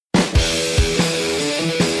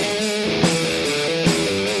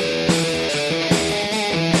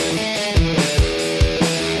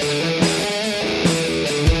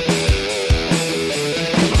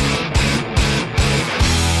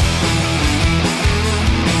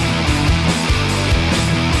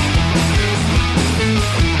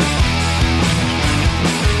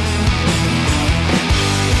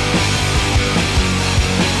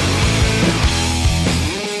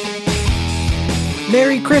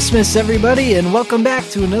Merry Christmas, everybody, and welcome back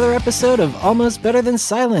to another episode of Almost Better Than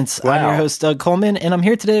Silence. Wow. I'm your host, Doug Coleman, and I'm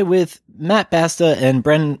here today with Matt Basta and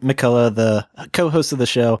Bren McCullough, the co-host of the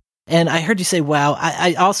show. And I heard you say, wow.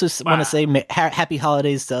 I also want to say happy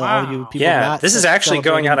holidays to all you people. Yeah, this is actually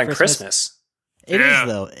going out on Christmas. It is,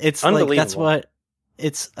 though. It's like, that's what,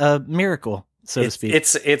 it's a miracle, so to speak.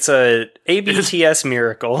 It's a ABTS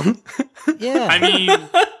miracle. Yeah. I mean,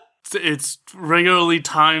 it's regularly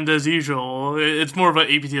timed as usual. It's more of an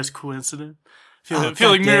ABTS coincidence. I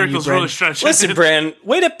feel like miracles really stretch. Listen, Bran,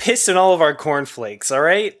 way to piss in all of our cornflakes, all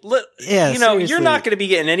right? Yeah, seriously. You're not going to be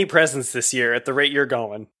getting any presents this year at the rate you're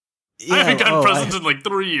going. I haven't gotten presents in like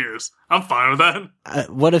 3 years. I'm fine with that.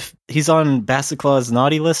 What if he's on Basta Claus'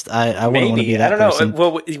 naughty list? I wouldn't want to be that person. I don't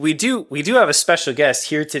know. Well, we do have a special guest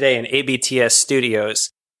here today in ABTS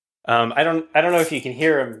Studios. I don't know if you can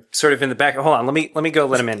hear him sort of in the back. Hold on, let me go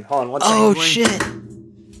let him in. Hold on one second. Oh shit!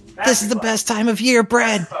 This is the best time of year,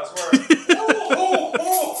 Brad.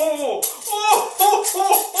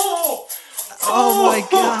 Oh my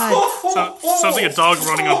god! Sounds like a dog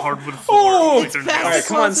running on hardwood floor. All right,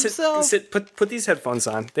 come on, sit. Put these headphones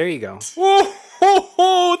on. There you go.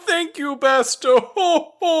 Thank you, Basta.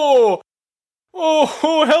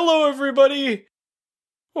 Hello, everybody.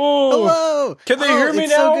 Hello. Can they hear me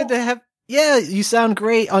it's now? So good to have. Yeah, you sound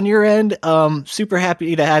great on your end. Super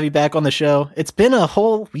happy to have you back on the show. It's been a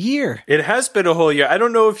whole year. It has been a whole year. I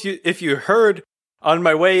don't know if you heard on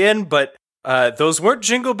my way in, but those weren't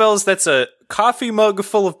jingle bells. That's a coffee mug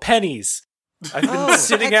full of pennies. I've been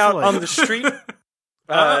sitting out on the street.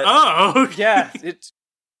 Yeah, it's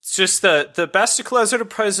just the Basta Claus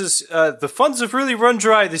Enterprises. The funds have really run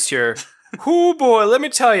dry this year. Whoo boy, let me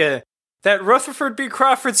tell you, that Rutherford B.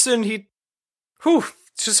 Crawfordson,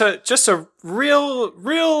 just a real.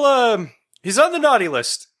 He's on the naughty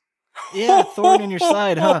list. Yeah, thorn in your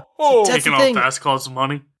side, huh? That's Taking the all thing. Basta Claus'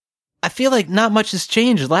 money. I feel like not much has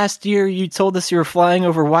changed. Last year, you told us you were flying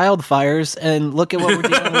over wildfires, and look at what we're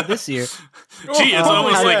dealing with this year. Gee, it's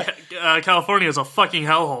almost like California is a fucking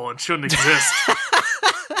hellhole and shouldn't exist.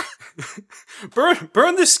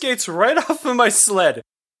 Burn the skates right off of my sled.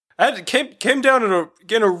 I came down in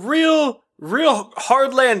a real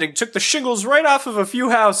hard landing. Took the shingles right off of a few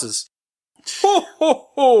houses. Ho ho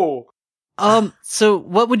ho! So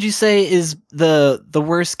what would you say is the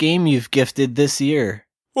worst game you've gifted this year?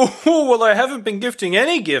 Oh, well, I haven't been gifting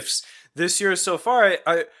any gifts this year so far.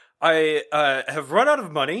 I have run out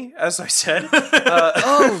of money, as I said.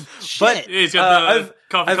 Oh, shit. But he's got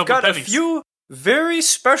I've got a few very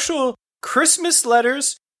special Christmas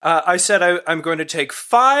letters. I said I'm going to take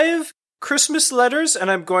 5 Christmas letters and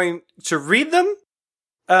I'm going to read them.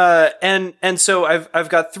 And so I've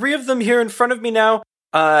got 3 of them here in front of me now.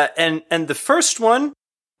 And the first one,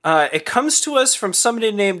 it comes to us from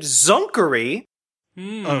somebody named Zunkery.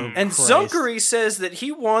 And Christ. Zunkery says that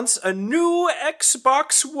he wants a new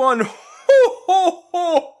Xbox One. Ho ho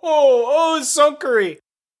ho ho! Oh, Zunkery,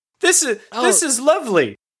 this is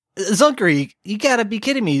lovely. Zunkery, you gotta be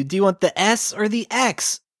kidding me. Do you want the S or the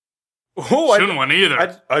X? Oh, Shouldn't want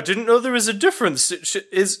either. I didn't know there was a difference.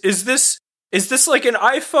 Is this like an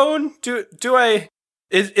iPhone?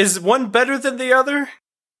 Is one better than the other?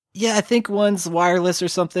 Yeah, I think one's wireless or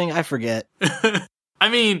something. I forget. I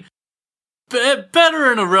mean,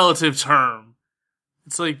 better in a relative term.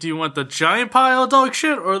 It's like, do you want the giant pile of dog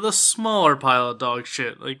shit or the smaller pile of dog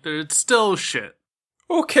shit? Like, it's still shit.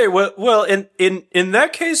 Okay, well, in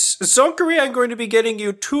that case, Zunkery, I'm going to be getting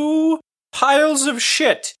you 2 piles of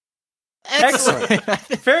shit. Excellent.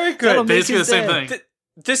 Very good. Basically the same thing.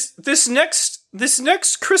 This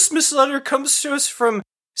next Christmas letter comes to us from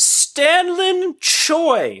Stanlin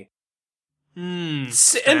Choi.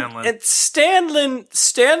 Stanlin. And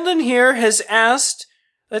Stanlin here has asked.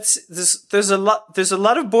 There's a lot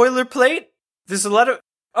of boilerplate. There's a lot of.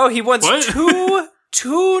 Oh, he wants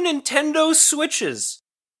two Nintendo Switches.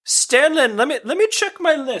 Stanlin, let me check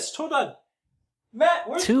my list. Hold on, Matt.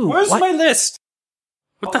 Where's my list?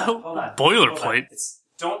 What the hell? Hold on. Boilerplate.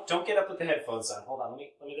 Don't get up with the headphones on. Hold on. Let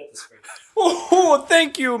me get this straight. Oh,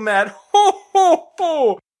 thank you, Matt.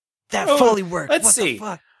 Oh. That fully worked. Let's see.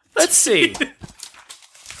 Let's see.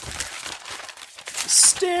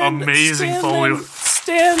 Amazing Foley.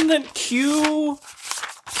 Stanlin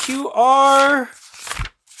QR.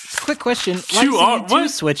 Quick question. Why does he need 2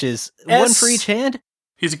 switches? One for each hand?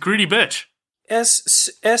 He's a greedy bitch.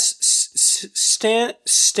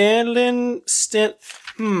 Stanlin.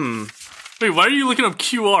 Wait, why are you looking up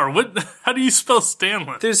QR? What? How do you spell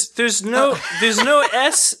Stanlin? There's no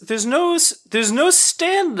S. There's no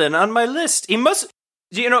Stanlin on my list. It must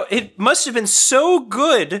have been so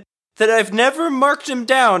good that I've never marked him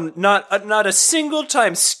down, not a single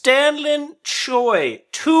time. Stanlin Choi,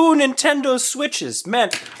 2 Nintendo Switches. Man,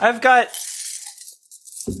 I've got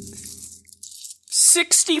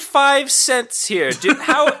 65 cents here.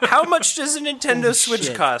 How much does a Nintendo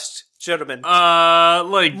Switch cost, gentlemen?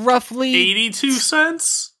 Like roughly 82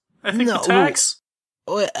 cents. I think No. the tax.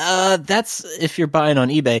 That's if you're buying on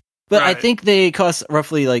eBay. But I Right. think they cost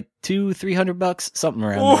roughly like $200-$300, something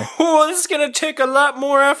around there. Oh, this is gonna take a lot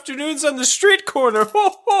more afternoons on the street corner.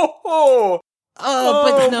 Ho ho ho!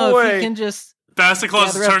 But no, if boy. you can just Santa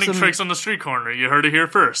Claus Gather is up turning some- tricks on the street corner. You heard it here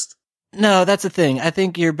first. no, that's the thing. I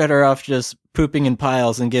think you're better off just pooping in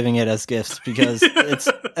piles and giving it as gifts because it's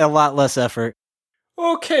a lot less effort.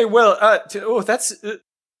 Okay, well, that's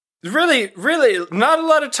really, really not a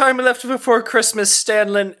lot of time left before Christmas,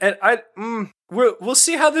 Stanlin, and we'll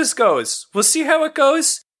see how this goes. We'll see how it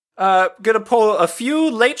goes. Gonna pull a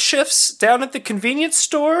few late shifts down at the convenience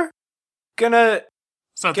store. Gonna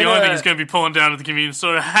It's not the only thing he's going to be pulling down at the convenience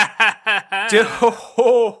store. ho,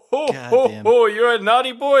 you're a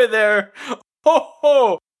naughty boy there.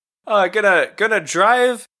 Ho. Gonna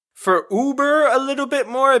drive for Uber a little bit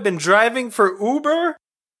more. I've been driving for Uber.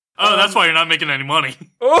 Oh, that's why you're not making any money.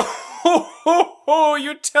 You're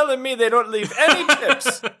telling me they don't leave any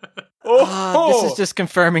tips. This is just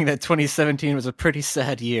confirming that 2017 was a pretty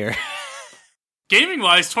sad year.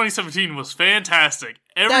 Gaming-wise, 2017 was fantastic.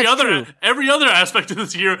 That's true. Every other aspect of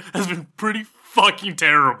this year has been pretty fucking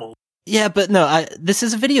terrible. Yeah, but no, this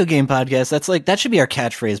is a video game podcast. That should be our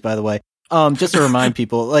catchphrase, by the way. Just to remind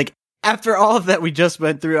people, like, after all of that we just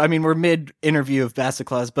went through, I mean, we're mid-interview of Basta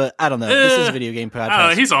Claus, but I don't know. This is a video game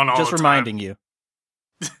podcast. He's on all just the time. reminding you.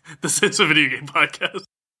 This is a video game podcast.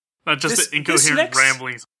 Not just the incoherent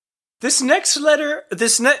ramblings. This next letter,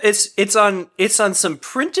 it's on some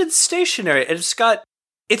printed stationery, and it's got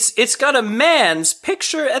a man's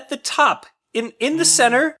picture at the top in the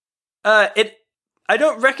center. I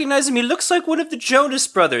don't recognize him. He looks like one of the Jonas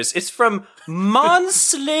Brothers. It's from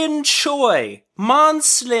Monslin Choi.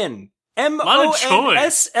 Monslin. Monslin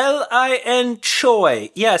Choi.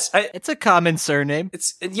 Yes, It's a common surname.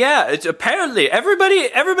 It's apparently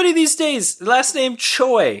everybody these days last name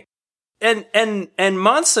Choi. And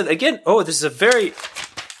Monson again. Oh, this is a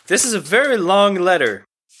very long letter.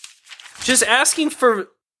 Just asking for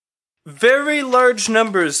very large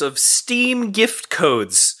numbers of Steam gift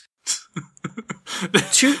codes.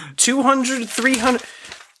 200, 300.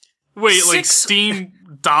 Wait, like 6 Steam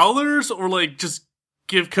dollars or like just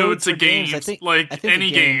give codes to for games. games? I Like think any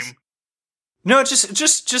the game. games. No,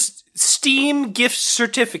 just Steam gift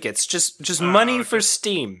certificates. Just money okay. for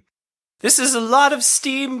Steam. This is a lot of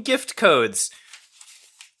Steam gift codes.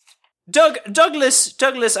 Douglas,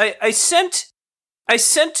 I sent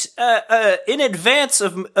in advance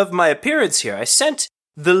of my appearance here. I sent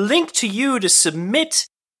the link to you to submit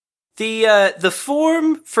the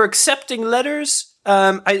form for accepting letters.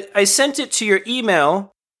 I sent it to your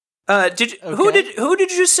email. Who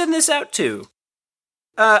did you send this out to?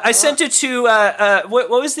 I sent it to what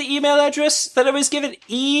was the email address that I was given?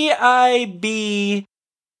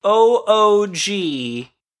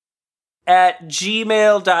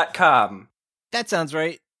 EIBOOG@gmail.com. That sounds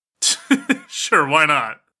right. Sure, why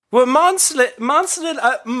not? Well, Monslin,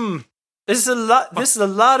 this is a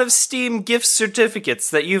lot of Steam gift certificates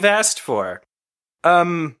that you've asked for.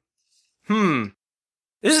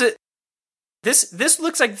 This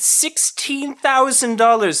looks like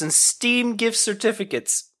 $16,000 in Steam gift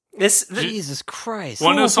certificates. Jesus Christ.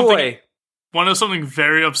 Want to know boy. something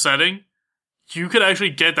very upsetting? You could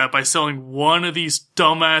actually get that by selling one of these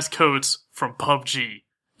dumbass coats from PUBG.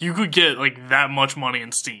 You could get like that much money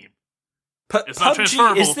in Steam. It's not PUBG,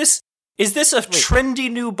 transferable. is this a trendy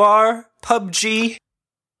new bar? PUBG?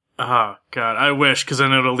 Oh, God, I wish, because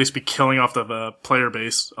then it would at least be killing off the player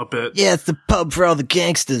base a bit. Yeah, it's the pub for all the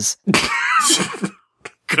gangsters.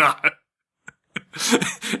 God.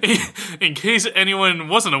 In case anyone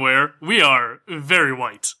wasn't aware, we are very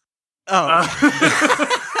white. Oh.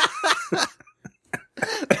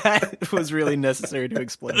 That was really necessary to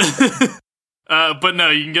explain. But no,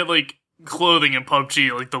 you can get, like, clothing in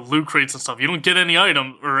PUBG, like the loot crates and stuff. You don't get any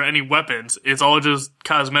item or any weapons. It's all just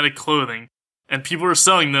cosmetic clothing. And people are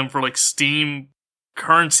selling them for, like, Steam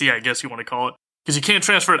currency, I guess you want to call it. Because you can't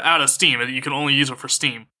transfer it out of Steam. You can only use it for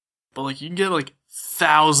Steam. But, like, you can get, like,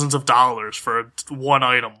 thousands of dollars for one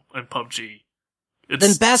item in PUBG. It's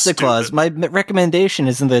Then Basta Claus, stupid. my recommendation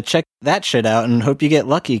is to check that shit out and hope you get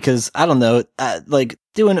lucky, because, I don't know, like,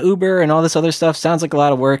 doing Uber and all this other stuff sounds like a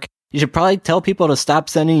lot of work. You should probably tell people to stop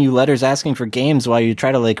sending you letters asking for games while you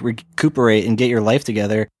try to, like, recuperate and get your life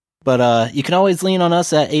together. But you can always lean on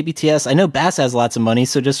us at ABTS. I know Bass has lots of money,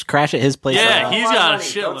 so just crash at his place. Yeah, he's got a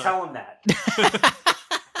shit. Don't tell him that.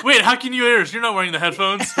 Wait, how can you hear us? You're not wearing the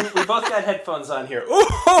headphones. We both got headphones on here.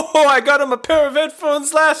 Oh, I got him a pair of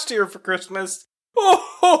headphones last year for Christmas.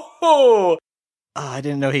 Oh, I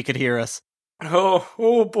didn't know he could hear us.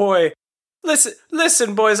 oh boy.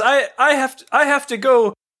 Listen, boys. I have to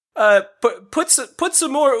go. Put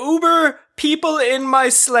some more Uber people in my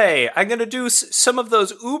sleigh. I'm gonna do some of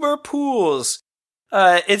those Uber pools.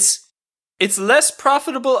 It's less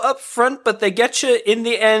profitable up front, but they get you in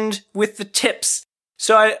the end with the tips.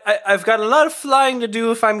 So I've got a lot of flying to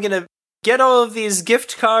do if I'm gonna get all of these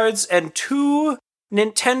gift cards and 2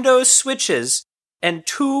 Nintendo Switches and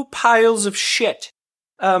 2 piles of shit.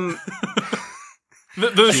 Those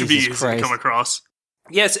should be easy to come across.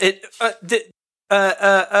 Yes,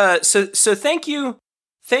 so thank you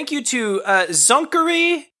to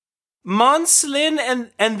Zonkery, Monslin,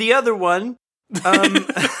 and the other one.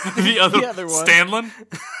 The other one, Stanlin.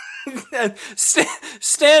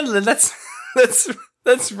 Stanlin.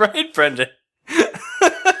 That's right, Brendan. At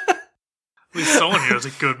least someone here has a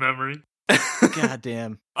good memory. God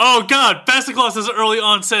damn. Oh God, Santa Claus has early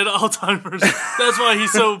onset Alzheimer's. That's why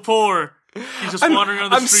he's so poor. He's just wandering on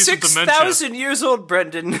the streets with dementia. I'm 6,000 years old,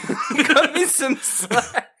 Brendan. Cut me some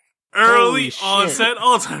slack. Early onset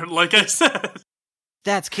Alzheimer's, like I said.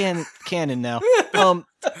 That's canon now.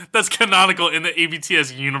 That's canonical in the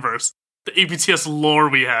ABTS universe. The ABTS lore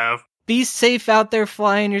we have. Be safe out there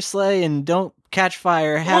flying your sleigh and don't catch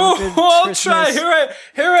fire. Have a good I'll Christmas. try.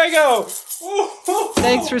 Here I go.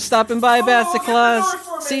 Thanks for stopping by, Santa Claus.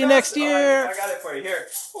 See you next year. I got it for you. Here.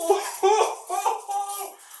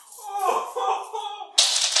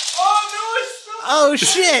 Oh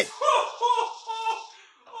shit!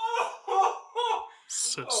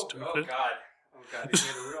 So stupid. Oh god, he's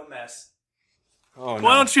made a real mess. Oh no.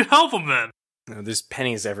 Why don't you help him then? No, there's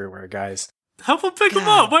pennies everywhere, guys. Help him pick them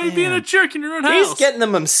up. Why are you being a jerk in your own house? He's getting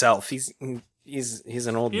them himself. He's an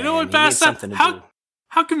old man. You know what, He needs Basta? something to do.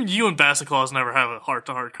 How come you and Santa Claus never have a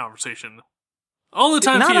heart-to-heart conversation? All the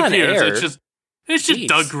time Not he on appears, air. it's just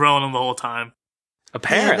Doug grilling him the whole time.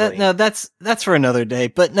 Apparently. That's for another day.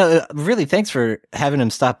 But no, really, thanks for having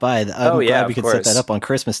him stop by. I'm glad we could set that up on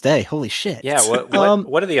Christmas Day. Holy shit! Yeah.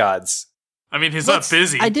 What are the odds? I mean, he's not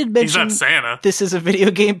busy. I did mention he's not Santa. This is a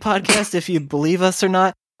video game podcast, if you believe us or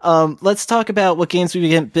not. Let's talk about what games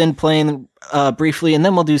we've been playing briefly, and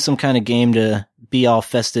then we'll do some kind of game to be all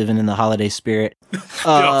festive and in the holiday spirit.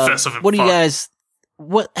 All festive and what do you fun. guys?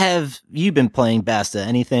 What have you been playing, Basta?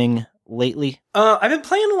 Anything lately? I've been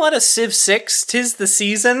playing a lot of Civ 6. 'Tis the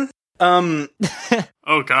season. Oh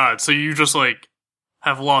God! So you just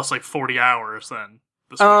have lost 40 hours then?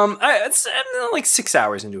 I'm like 6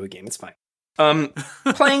 hours into a game. It's fine.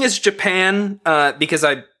 Playing as Japan because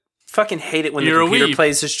I fucking hate it when the computer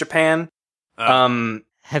plays as Japan.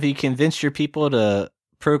 Have you convinced your people to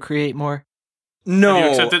procreate more? No. Have you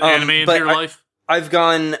accepted anime into your life? I've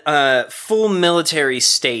gone full military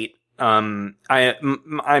state. I'm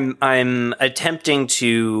attempting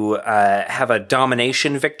to have a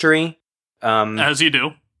domination victory. As you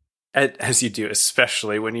do. As you do,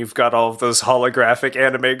 especially when you've got all of those holographic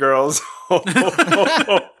anime girls. Playing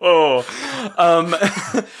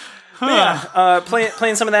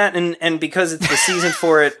some of that, and because it's the season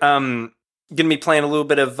for it, gonna be playing a little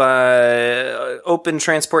bit of Open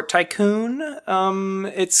Transport Tycoon.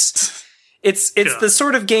 It's the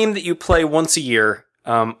sort of game that you play once a year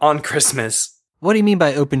on Christmas. What do you mean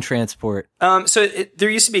by Open Transport? There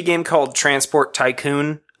used to be a game called Transport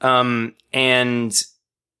Tycoon, and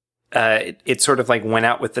it sort of went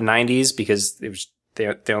out with the 90s because it was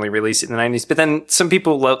they only released it in the 90s. But then some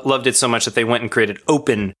people loved it so much that they went and created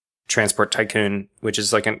Open Transport Tycoon, which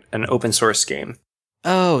is an open source game.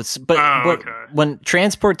 Oh, but okay. When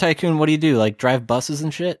Transport Tycoon, what do you do? Drive buses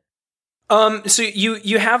and shit? So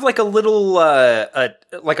you have a little a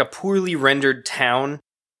poorly rendered town,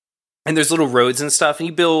 and there's little roads and stuff, and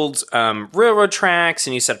you build railroad tracks,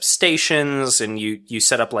 and you set up stations, and you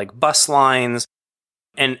set up bus lines,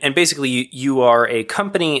 and basically you are a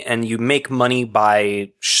company, and you make money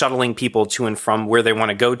by shuttling people to and from where they want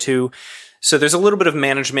to go to. So there's a little bit of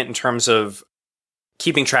management in terms of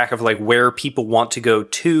keeping track of where people want to go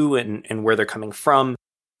to and where they're coming from.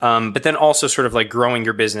 But then also sort of growing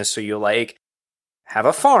your business. So you have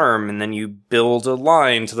a farm, and then you build a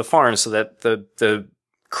line to the farm so that the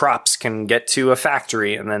crops can get to a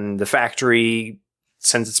factory, and then the factory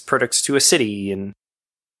sends its products to a city, and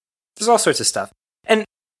there's all sorts of stuff. And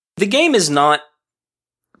the game is not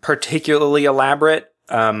particularly elaborate.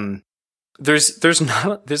 There's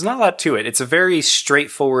not a lot to it. It's a very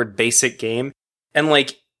straightforward, basic game. And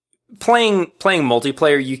playing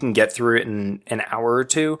multiplayer, you can get through it in an hour or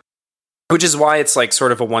two, which is why it's like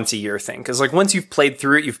sort of a once a year thing. Because like once you've played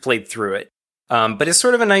through it, you've played through it. But it's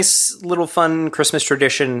sort of a nice little fun Christmas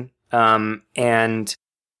tradition. And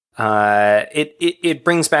it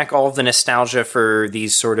brings back all of the nostalgia for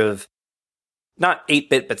these sort of not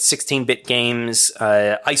 8-bit, but 16-bit games,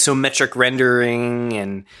 isometric rendering,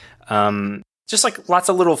 and just like lots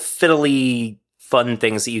of little fiddly fun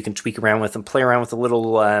things that you can tweak around with and play around with the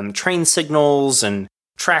little train signals and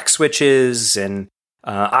track switches and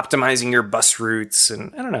optimizing your bus routes.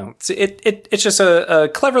 And I don't know, it's just a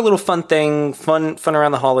clever little fun thing, fun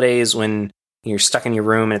around the holidays when you're stuck in your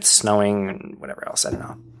room and it's snowing and whatever else. I don't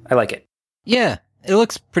know. I like it. Yeah, it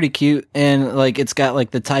looks pretty cute, and like it's got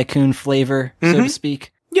like the tycoon flavor, so to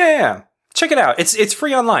speak. Yeah. Check it out. It's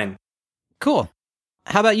free online. Cool.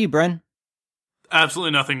 How about you, Bren?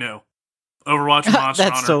 Absolutely nothing new. Overwatch and Monster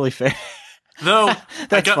That's Hunter. totally fair. Though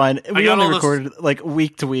That's fine. We only recorded like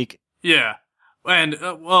week to week. Yeah. And,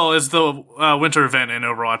 well, it's the winter event in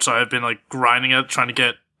Overwatch, so I've been like grinding it, trying to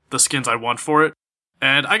get the skins I want for it.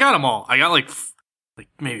 And I got them all. I got like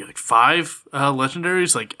maybe 5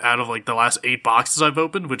 legendaries, like out of like the last 8 boxes I've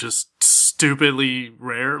opened, which is stupidly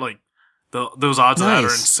rare. Like those odds of that are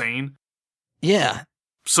insane. Yeah.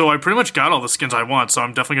 So I pretty much got all the skins I want, so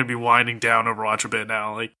I'm definitely going to be winding down Overwatch a bit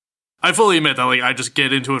now. Like, I fully admit that like I just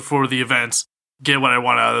get into it for the events, get what I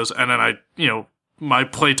want out of those, and then my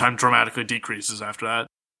playtime dramatically decreases after that.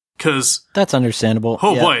 Cause that's understandable.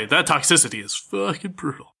 Oh boy, that toxicity is fucking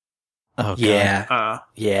brutal. Oh, God.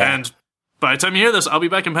 Yeah. And by the time you hear this, I'll be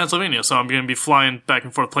back in Pennsylvania, so I'm going to be flying back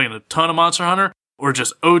and forth playing a ton of Monster Hunter, or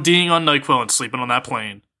just ODing on NyQuil and sleeping on that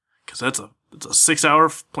plane. Because that's a 6-hour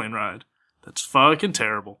plane ride. That's fucking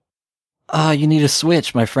terrible. You need a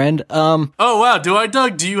Switch, my friend. Oh, wow, do I,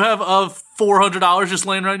 Doug? Do you have $400 just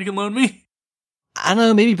laying around you can loan me? I don't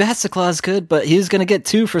know, maybe Bastaclaus could, but he was going to get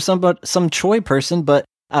 2 for some Choi person, but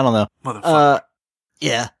I don't know. Motherfucker.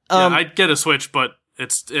 Yeah. I'd get a Switch, but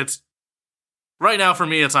it's right now for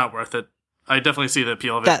me, it's not worth it. I definitely see the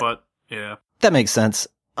appeal of it, but yeah. That makes sense.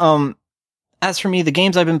 As for me, the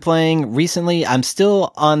games I've been playing recently, I'm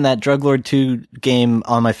still on that Druglord 2 game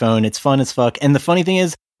on my phone. It's fun as fuck. And the funny thing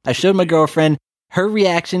is, I showed my girlfriend, her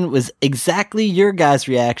reaction was exactly your guys'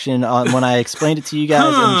 reaction on when I explained it to you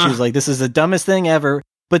guys, and she was like, this is the dumbest thing ever.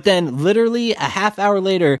 But then literally a half hour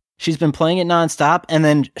later, she's been playing it nonstop, and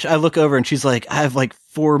then I look over and she's like, I have like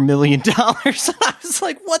 $4 million. And I was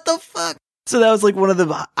like, what the fuck? So that was like one of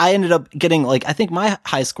the, I ended up getting like, I think my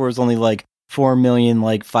high score is only like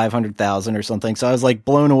 4,500,000 or something. So I was like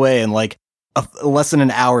blown away, and like less than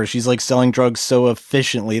an hour, she's like selling drugs so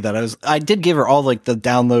efficiently that I did give her all like the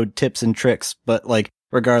download tips and tricks, but like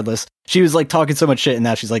regardless, she was like talking so much shit, and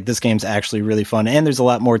now she's like, this game's actually really fun, and there's a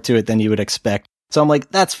lot more to it than you would expect. So I'm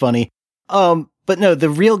like, that's funny. But no, the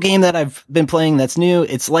real game that I've been playing that's new,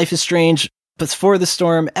 it's Life is Strange, Before the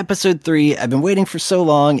Storm, episode 3. I've been waiting for so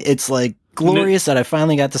long. It's like glorious that I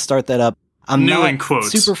finally got to start that up. I'm new not in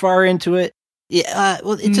quotes. Super far into it. Yeah,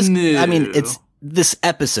 well, it just, I mean, this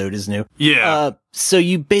episode is new. Yeah. So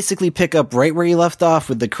you basically pick up right where you left off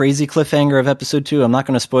with the crazy cliffhanger of episode 2. I'm not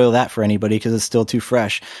going to spoil that for anybody because it's still too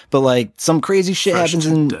fresh. But like some crazy shit happens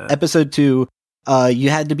in episode 2. You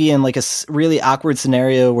had to be in like a really awkward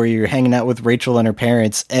scenario where you're hanging out with Rachel and her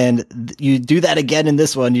parents, and you do that again in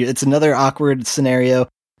this one. It's another awkward scenario.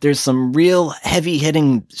 There's some real heavy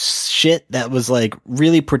hitting shit that was like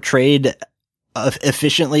really portrayed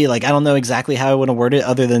efficiently. Like, I don't know exactly how I want to word it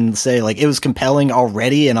other than say like it was compelling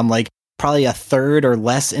already, and I'm like probably a third or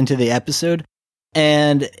less into the episode,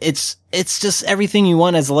 and it's just everything you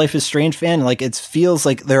want as a Life is Strange fan. Like, it feels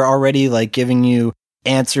like they're already like giving you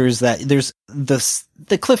answers. That there's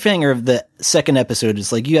the cliffhanger of the second episode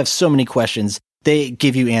is like, you have so many questions, they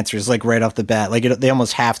give you answers like right off the bat. Like they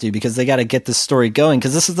almost have to, because they got to get this story going,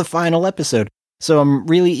 because this is the final episode. So I'm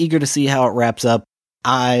really eager to see how it wraps up.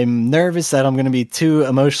 I'm nervous that I'm going to be too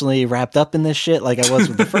emotionally wrapped up in this shit like I was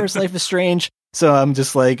with the first Life is Strange. So I'm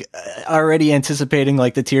just like already anticipating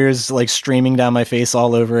like the tears like streaming down my face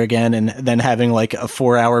all over again, and then having like a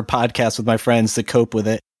 4-hour podcast with my friends to cope with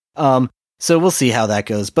it. So we'll see how that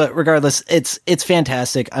goes. But regardless, it's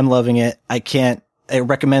fantastic. I'm loving it. I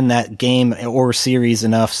recommend that game or series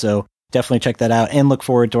enough. So definitely check that out, and look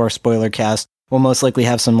forward to our spoiler cast. We'll most likely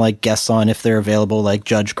have some like guests on if they're available, like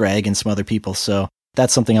Judge Greg and some other people. So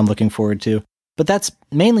that's something I'm looking forward to. But that's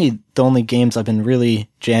mainly the only games I've been really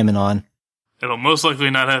jamming on. It'll most likely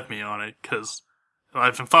not have me on it, because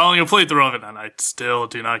I've been following a playthrough of it, and I still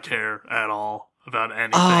do not care at all about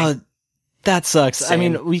anything. That sucks. Same. I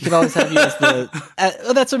mean, we could always have you as the...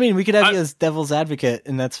 that's what I mean. We could have you as devil's advocate,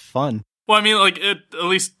 and that's fun. Well, I mean, like, at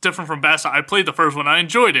least different from Basta. I played the first one, I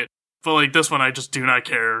enjoyed it. But, like, this one, I just do not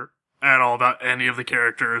care at all about any of the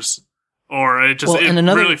characters. Or it just,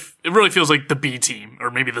 it really feels like the B team,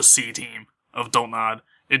 or maybe the C team of Don't Nod.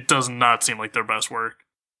 It does not seem like their best work.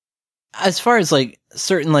 As far as, like,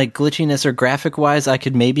 certain, like, glitchiness or graphic-wise, I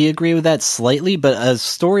could maybe agree with that slightly, but as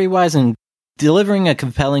story-wise and delivering a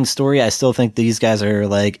compelling story, I still think these guys are,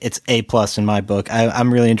 like, it's A+ in my book.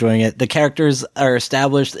 I'm really enjoying it. The characters are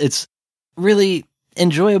established. It's really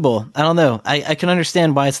enjoyable. I don't know. I can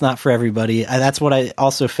understand why it's not for everybody. That's what I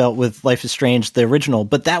also felt with Life is Strange, the original.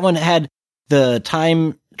 But that one had the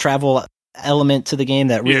time travel element to the game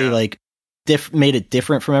that really, like, made it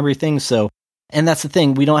different from everything, so... And that's the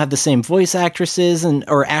thing, we don't have the same voice actresses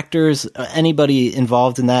or actors, anybody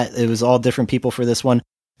involved in that. It was all different people for this one.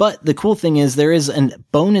 But the cool thing is there is a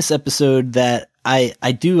bonus episode that I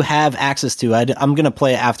do have access to. I'm going to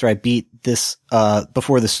play it after I beat this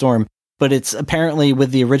Before the Storm. But it's apparently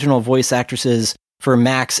with the original voice actresses for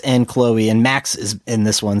Max and Chloe. And Max is in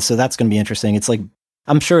this one, so that's going to be interesting. It's like,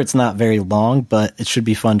 I'm sure it's not very long, but it should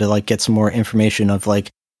be fun to like get some more information of like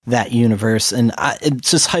that universe, and it's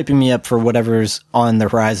just hyping me up for whatever's on the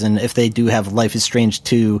horizon if they do have Life is Strange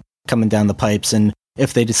 2 coming down the pipes, and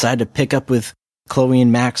if they decide to pick up with Chloe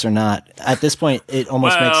and Max or not. At this point, it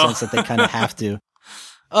almost makes sense that they kind of have to.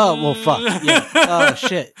 Oh, well, fuck. Yeah. Oh,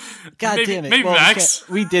 shit. God damn it. Maybe well, Max.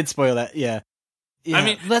 We did spoil that, yeah. I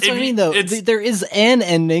mean, that's what I mean, though. There is an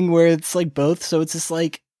ending where it's like both, so it's just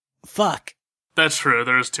like, fuck. That's true,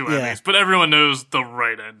 there's two endings, but everyone knows the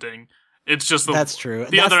right ending. It's just that's true.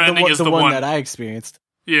 The other ending is the one that I experienced.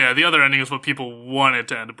 Yeah, the other ending is what people wanted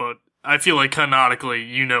to end, but I feel like canonically,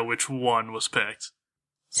 you know which one was picked.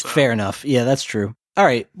 So. Fair enough. Yeah, that's true. All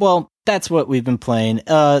right. Well, that's what we've been playing.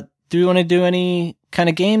 Do we want to do any kind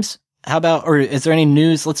of games? How about, or is there any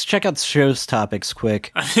news? Let's check out the show's topics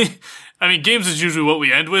quick. I mean, games is usually what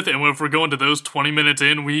we end with, and if we're going to those 20 minutes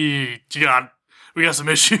in, we got some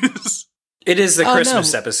issues. It is the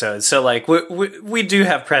Christmas episode, so like we do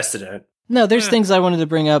have precedent. No, there's things I wanted to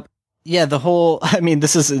bring up. Yeah, the whole, I mean,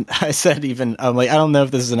 this isn't, I said even, I'm like, I don't know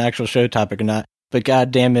if this is an actual show topic or not, but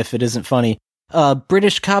goddamn if it isn't funny.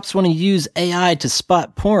 British cops want to use AI to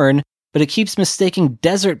spot porn, but it keeps mistaking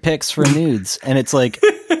desert pics for nudes. And it's like,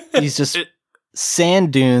 these just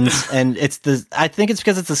sand dunes, and I think it's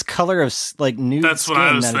because it's this color of like nude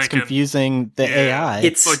skin that it's confusing the AI.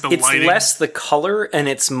 It's less the color and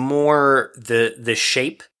it's more the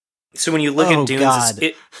shape. So when you look at dunes,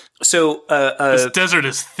 this desert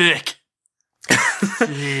is thick.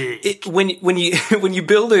 When you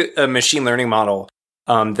build a machine learning model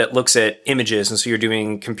that looks at images, and so you're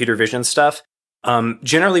doing computer vision stuff,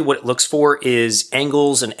 generally what it looks for is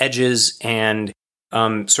angles and edges and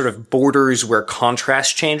sort of borders where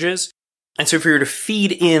contrast changes. And so if you were to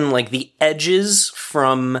feed in like the edges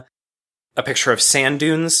from a picture of sand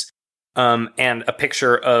dunes and a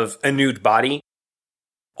picture of a nude body,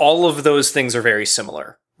 all of those things are very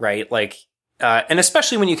similar, right? Like, and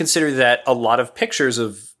especially when you consider that a lot of pictures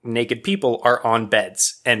of naked people are on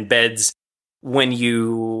beds, and beds, when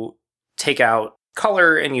you take out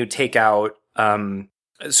color and you take out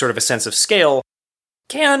sort of a sense of scale,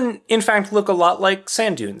 can in fact look a lot like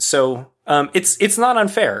sand dunes. So it's not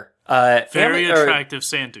unfair. Very attractive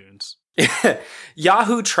sand dunes.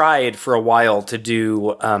 Yahoo tried for a while to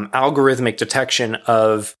do algorithmic detection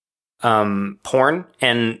of porn,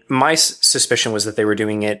 and my suspicion was that they were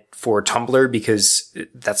doing it for Tumblr because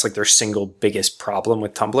that's like their single biggest problem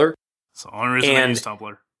with Tumblr. It's the only reason I use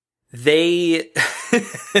Tumblr.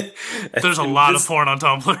 There's a lot of porn on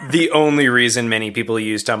Tumblr. The only reason many people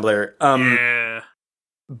use Tumblr. Yeah.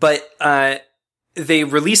 But they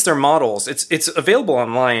released their models. It's available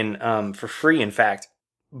online for free, in fact.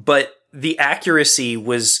 But the accuracy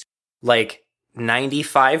was like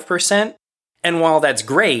 95%. And while that's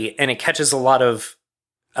great and it catches a lot of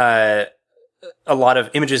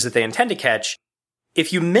images that they intend to catch,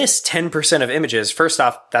 if you miss 10% of images, first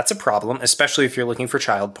off, that's a problem, especially if you're looking for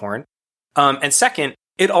child porn. And second,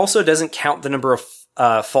 it also doesn't count the number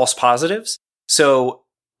of false positives. So,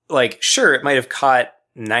 like, sure, it might have caught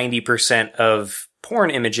 90% of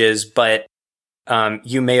porn images, but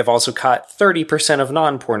you may have also caught 30% of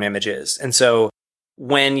non-porn images. And so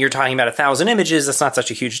when you're talking about 1,000 images, that's not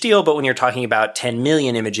such a huge deal. But when you're talking about 10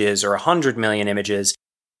 million images or 100 million images,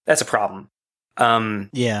 that's a problem.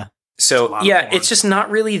 Yeah. So, yeah, it's just not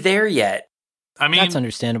really there yet. I mean, that's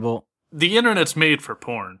understandable. The internet's made for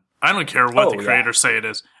porn. I don't care what the creators say it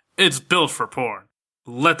is. It's built for porn.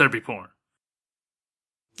 Let there be porn.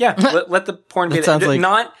 Yeah, let the porn be sounds like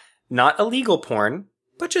not illegal porn,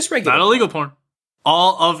 but just regular. Not illegal porn.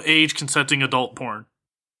 All of age consenting adult porn.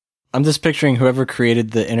 I'm just picturing whoever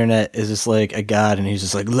created the internet is just like a god, and he's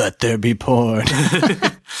just like, let there be porn.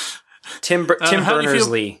 Tim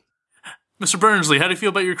Berners-Lee. Mr. Berners-Lee, how do you feel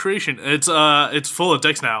about your creation? It's full of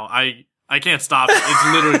dicks now. I can't stop it. It's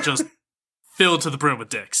literally just filled to the brim with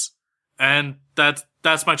dicks. And that's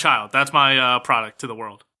my child. That's my product to the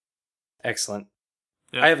world. Excellent.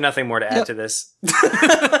 Yeah. I have nothing more to add to this.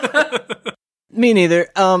 Me neither.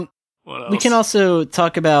 What else? We can also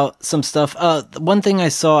talk about some stuff. One thing I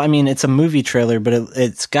saw, I mean, it's a movie trailer, but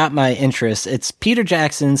it's got my interest. It's Peter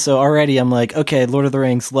Jackson, so already I'm like, okay, Lord of the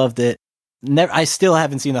Rings, loved it. I still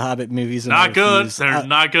haven't seen the Hobbit movies. And not good. They're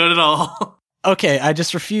not good at all. Okay, I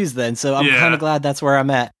just refuse then, so I'm kind of glad that's where I'm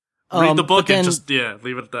at. Read the book and just,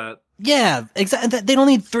 leave it at that. Yeah, exactly. They don't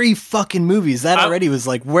need 3 fucking movies. That already was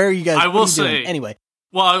like, where are you guys? I will say, doing? Anyway.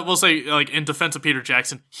 Well, I will say, like, in defense of Peter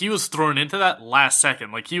Jackson, he was thrown into that last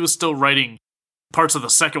second. Like, he was still writing parts of the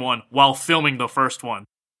second one while filming the first one.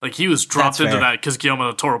 Like, he was dropped into that because Guillermo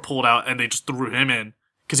del Toro pulled out and they just threw him in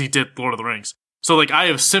because he did Lord of the Rings. So, like, I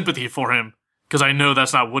have sympathy for him because I know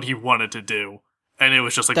that's not what he wanted to do. And it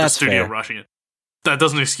was just, like, the studio rushing it. That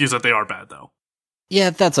doesn't excuse that they are bad, though. Yeah,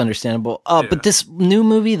 that's understandable. But this new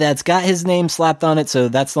movie that's got his name slapped on it, so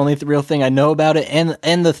that's the only real thing I know about it,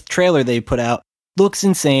 and the trailer they put out looks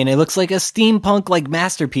insane. It looks like a steampunk like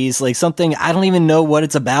masterpiece, like something I don't even know what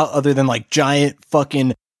it's about other than like giant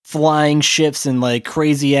fucking flying ships and like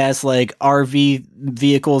crazy ass like RV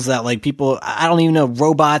vehicles that like people, I don't even know,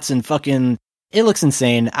 robots and fucking, it looks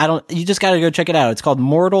insane. You just gotta go check it out. It's called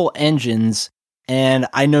Mortal Engines. And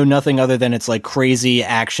I know nothing other than it's like crazy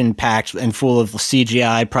action packed and full of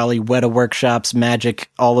CGI, probably Weta Workshops magic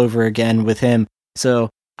all over again with him. So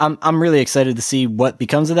I'm really excited to see what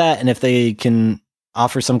becomes of that and if they can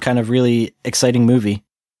offer some kind of really exciting movie.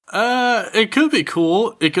 It could be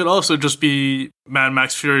cool. It could also just be Mad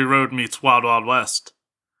Max Fury Road meets Wild Wild West.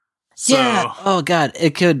 So, yeah. Oh god,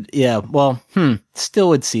 it could. Yeah. Well, still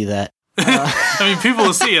would see that. I mean, people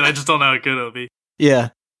will see it. I just don't know how good it'll be. Yeah.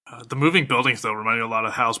 The moving buildings, though, remind me a lot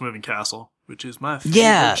of Howl's Moving Castle, which is my favorite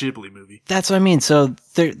Ghibli movie. That's what I mean. So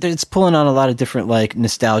it's pulling on a lot of different, like,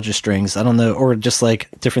 nostalgia strings. I don't know, or just, like,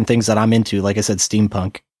 different things that I'm into. Like I said,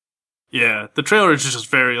 steampunk. Yeah, the trailer is just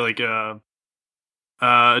very, like,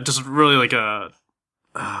 just really, like,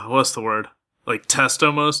 what's the word? Like, test,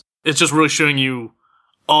 almost. It's just really showing you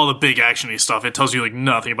all the big action-y stuff. It tells you, like,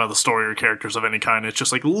 nothing about the story or characters of any kind. It's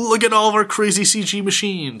just like, look at all of our crazy CG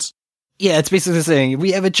machines. Yeah, it's basically saying,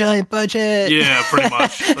 we have a giant budget. Yeah, pretty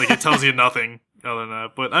much. Like, it tells you nothing other than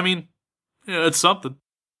that. But, I mean, yeah, it's something.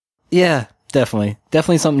 Yeah, definitely.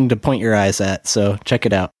 Definitely something to point your eyes at, so check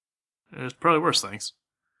it out. There's probably worse things.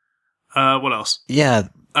 What else? Yeah.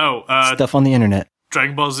 Oh, stuff on the internet.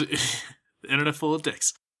 Dragon Ball Z... the internet full of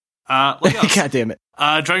dicks. What else? God damn it.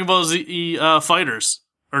 Dragon Ball Z Fighters,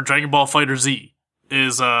 or Dragon Ball Fighter Z,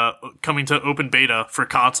 is coming to open beta for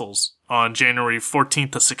consoles on January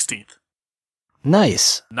 14th to 16th.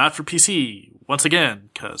 Nice. Not for PC, once again,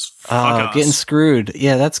 because fuck us. Getting screwed.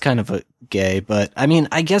 Yeah, that's kind of a gay, but I mean,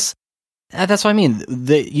 I guess that's what I mean.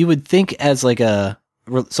 You would think as like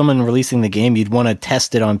someone releasing the game, you'd want to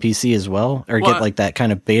test it on PC as well, or get like that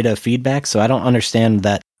kind of beta feedback. So I don't understand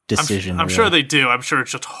that decision. I'm sure they do. I'm sure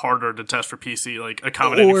it's just harder to test for PC, like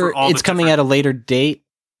accommodating for all the it's coming at a later date.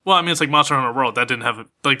 Well, I mean, it's like Monster Hunter World. That didn't have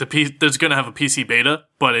there's going to have a PC beta,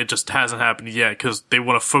 but it just hasn't happened yet because they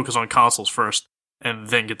want to focus on consoles first and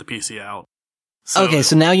then get the PC out. So, okay,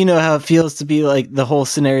 so now you know how it feels to be like the whole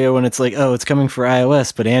scenario when it's like, oh, it's coming for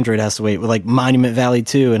iOS, but Android has to wait with like Monument Valley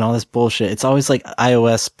 2 and all this bullshit. It's always like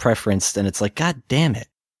iOS preferenced, and it's like, God damn it.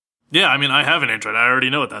 Yeah, I mean, I have an Android. I already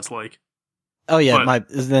know what that's like. Oh, yeah,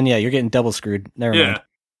 then you're getting double screwed. Never mind.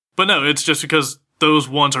 But no, it's just because those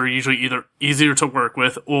ones are usually either easier to work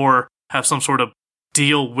with or have some sort of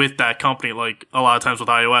deal with that company. Like a lot of times with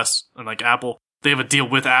iOS and like Apple, they have a deal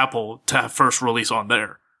with Apple to have first release on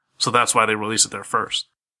there. So that's why they release it there first.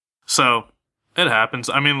 So it happens.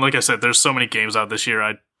 I mean, like I said, there's so many games out this year.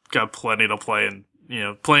 I got plenty to play and,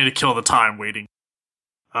 plenty to kill the time waiting.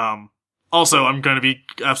 Also, I'm going to be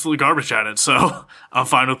absolutely garbage at it. So I'm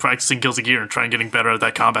fine with practicing Guilty Gear and trying getting better at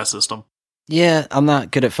that combat system. Yeah, I'm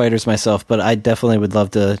not good at fighters myself, but I definitely would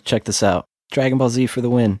love to check this out. Dragon Ball Z for the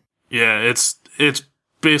win. Yeah, it's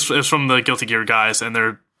from the Guilty Gear guys, and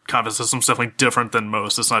their combat system's definitely different than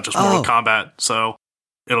most. It's not just Mortal Kombat, so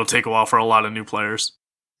it'll take a while for a lot of new players.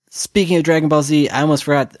 Speaking of Dragon Ball Z, I almost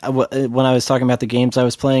forgot when I was talking about the games I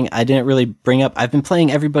was playing. I didn't really bring up. I've been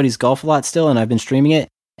playing Everybody's Golf a lot still, and I've been streaming it.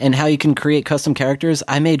 And how you can create custom characters.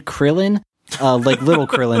 I made Krillin, like little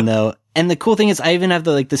Krillin though. And the cool thing is, I even have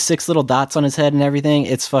the 6 little dots on his head and everything.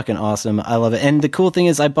 It's fucking awesome. I love it. And the cool thing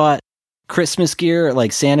is, I bought Christmas gear,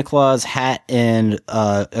 like Santa Claus hat and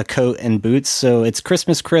a coat and boots. So it's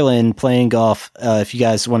Christmas Krillin playing golf. If you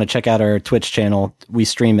guys want to check out our Twitch channel, we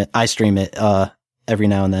stream it. I stream it every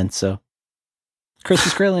now and then. So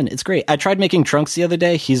Christmas Krillin, it's great. I tried making Trunks the other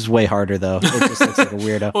day. He's way harder though. It just looks like a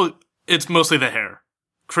weirdo. Well, it's mostly the hair.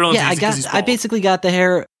 Krillin's easy I basically got the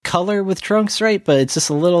hair color with Trunks right, but it's just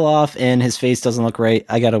a little off, and his face doesn't look right.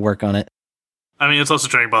 I got to work on it. I mean, it's also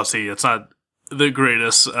Dragon Ball Z. It's not the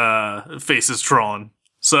greatest faces drawn.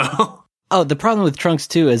 So. Oh, the problem with Trunks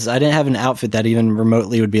too is I didn't have an outfit that even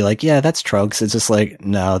remotely would be like, yeah, that's Trunks. It's just like,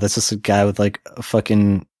 no, that's just a guy with like a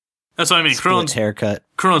fucking. That's what I mean. Krillin's haircut.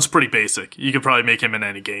 Krillin's pretty basic. You could probably make him in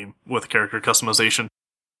any game with character customization.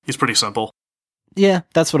 He's pretty simple. Yeah,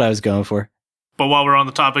 that's what I was going for. But while we're on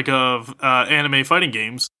the topic of anime fighting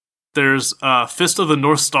games, there's Fist of the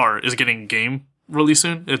North Star is getting a game really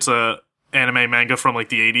soon. It's a anime manga from like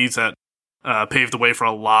the 80s that paved the way for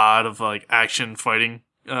a lot of like action fighting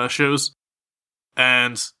shows.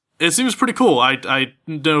 And it seems pretty cool. I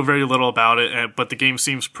know very little about it, but the game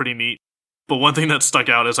seems pretty neat. But one thing that stuck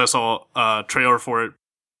out is I saw a trailer for it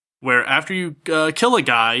where after you kill a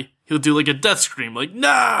guy, he'll do like a death scream, like,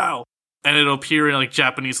 no! And it'll appear in like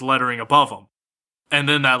Japanese lettering above him. And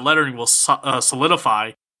then that lettering will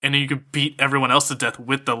solidify, and then you can beat everyone else to death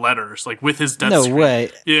with the letters, like with his death scream. No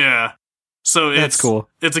way. Yeah. So that's cool.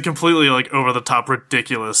 It's a completely like over the top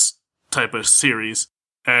ridiculous type of series.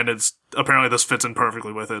 And it's apparently this fits in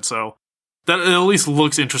perfectly with it. So that it at least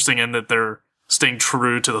looks interesting in that they're staying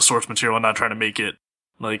true to the source material and not trying to make it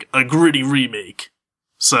like a gritty remake.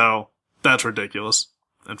 So that's ridiculous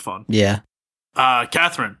and fun. Yeah.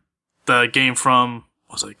 Catherine, the game from,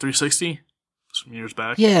 was it like 360? Some years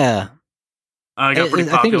back. Yeah. Got pretty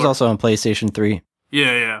popular. I think it was also on PlayStation 3.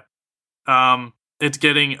 Yeah. It's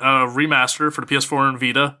getting a remaster for the PS4 and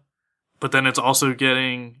Vita, but then it's also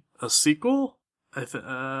getting a sequel?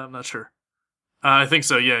 I'm not sure. I think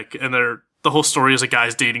so, yeah. And the whole story is a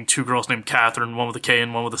guy's dating two girls named Catherine, one with a K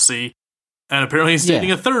and one with a C. And apparently he's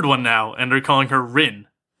dating a third one now, and they're calling her Rin,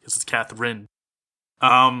 because it's Catherine.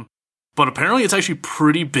 But apparently it's actually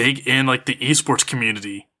pretty big in, like, the esports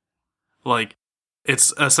community. Like,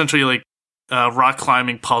 it's essentially, like, rock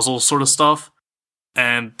climbing puzzle sort of stuff.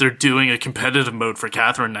 And they're doing a competitive mode for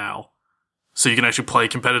Catherine now. So you can actually play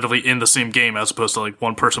competitively in the same game as opposed to, like,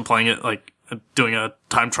 one person playing it, like, doing a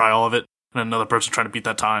time trial of it, and another person trying to beat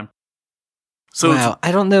that time. So wow,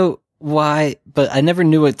 I don't know why, but I never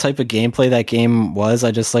knew what type of gameplay that game was.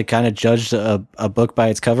 I just, like, kind of judged a book by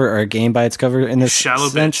its cover, or a game by its cover in this shallow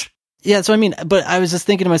sense. bitch. Yeah, so I mean, but I was just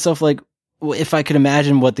thinking to myself, like, if I could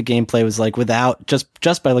imagine what the gameplay was like without,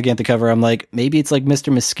 just by looking at the cover, I'm like, maybe it's like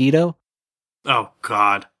Mr. Mosquito? Oh,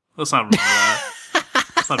 God. Let's not remember that.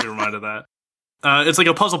 Let's not be reminded of that. It's like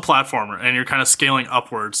a puzzle platformer, and you're kind of scaling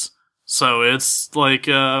upwards. So it's like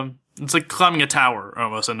climbing a tower,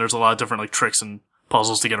 almost, and there's a lot of different like tricks and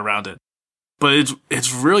puzzles to get around it. But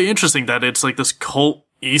it's really interesting that it's like this cult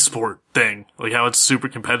esport thing, like how it's super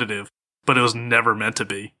competitive, but it was never meant to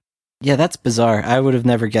be. Yeah, that's bizarre. I would have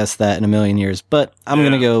never guessed that in a million years, but I'm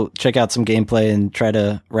going to go check out some gameplay and try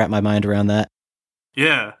to wrap my mind around that.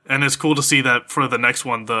 Yeah, and it's cool to see that for the next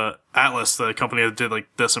one, the Atlas, the company that did like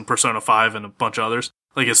this in Persona 5 and a bunch of others,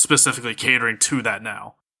 like is specifically catering to that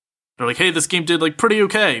now. They're like, hey, this game did like pretty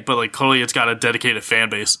okay, but like clearly it's got a dedicated fan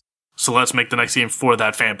base. So let's make the next game for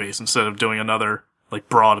that fan base instead of doing another like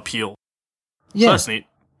broad appeal. Yeah, so that's neat.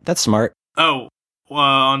 That's smart. Oh,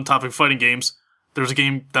 on topic of fighting games, there was a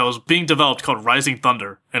game that was being developed called Rising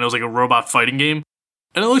Thunder, and it was like a robot fighting game,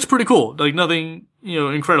 and it looked pretty cool. Like nothing,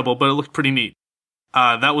 incredible, but it looked pretty neat.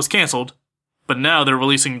 That was canceled, but now they're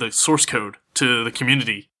releasing the source code to the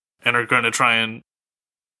community, and are going to try and,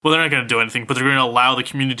 well, they're not going to do anything, but they're going to allow the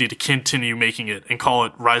community to continue making it and call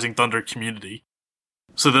it Rising Thunder Community.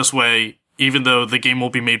 So this way, even though the game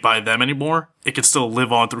won't be made by them anymore, it can still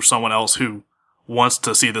live on through someone else who wants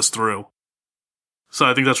to see this through. So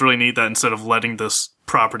I think that's really neat that instead of letting this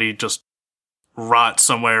property just rot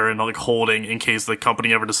somewhere in like holding in case the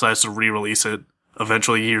company ever decides to re-release it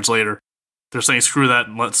eventually years later, they're saying screw that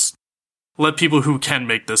and let's let people who can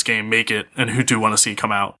make this game make it and who do want to see it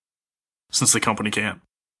come out, since the company can't.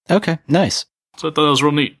 Okay, nice. So I thought that was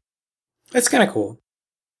real neat. That's kind of cool.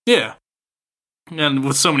 Yeah. And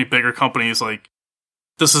with so many bigger companies, like,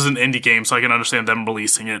 this is an indie game, so I can understand them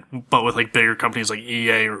releasing it, but with like bigger companies like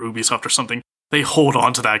EA or Ubisoft or something, they hold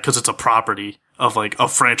on to that because it's a property of like a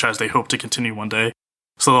franchise they hope to continue one day.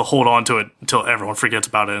 So they'll hold on to it until everyone forgets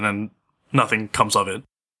about it and then nothing comes of it.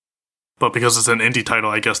 But because it's an indie title,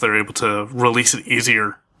 I guess they're able to release it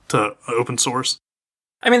easier to open source.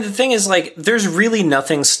 I mean, the thing is, like, there's really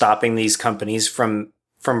nothing stopping these companies from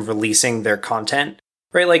from releasing their content,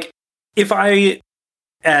 right? Like, if I,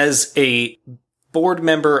 as a board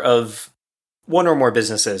member of one or more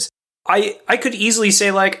businesses, I could easily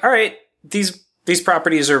say, like, all right, these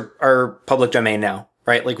properties are public domain now,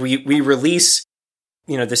 right? Like, we release,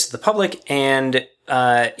 this to the public, and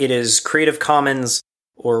it is Creative Commons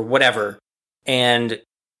or whatever, and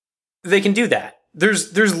they can do that.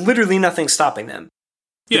 There's literally nothing stopping them.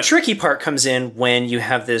 The tricky part comes in when you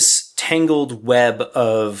have this tangled web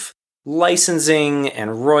of licensing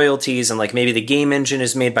and royalties, and like maybe the game engine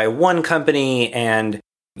is made by one company and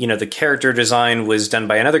the character design was done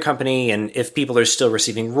by another company, and if people are still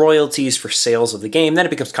receiving royalties for sales of the game, then it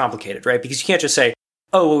becomes complicated, right? Because you can't just say,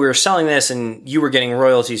 oh, well, we were selling this and you were getting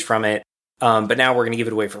royalties from it, but now we're going to give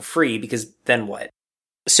it away for free, because then what?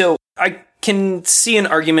 So I can see an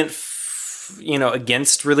argument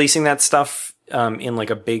against releasing that stuff in like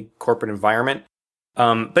a big corporate environment.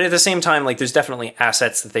 But at the same time, like, there's definitely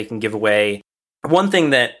assets that they can give away. One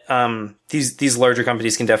thing that these larger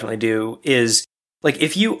companies can definitely do is, like,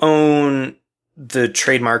 if you own the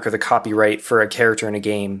trademark or the copyright for a character in a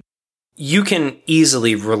game, you can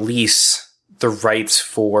easily release the rights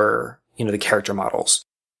for, the character models.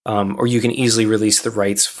 Or you can easily release the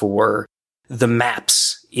rights for the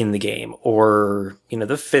maps in the game or,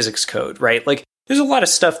 the physics code, right? Like, there's a lot of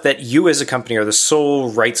stuff that you as a company are the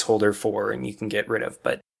sole rights holder for and you can get rid of.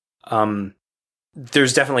 But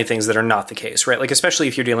there's definitely things that are not the case, right? Like, especially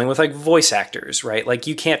if you're dealing with like voice actors, right? Like,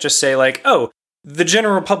 you can't just say like, oh, the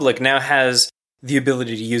general public now has the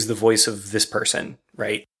ability to use the voice of this person,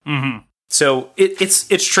 right? Mm-hmm. So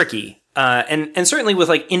it's tricky. And certainly with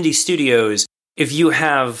like indie studios, if you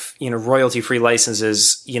have, royalty-free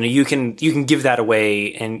licenses, you can give that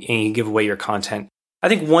away and you give away your content. I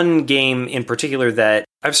think one game in particular that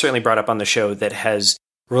I've certainly brought up on the show that has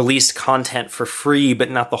released content for free, but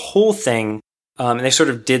not the whole thing. And they sort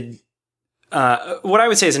of did what I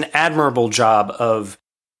would say is an admirable job of,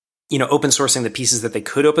 open sourcing the pieces that they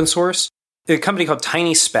could open source. A company called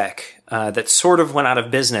Tiny Spec that sort of went out of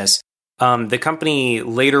business. The company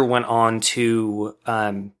later went on to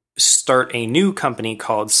start a new company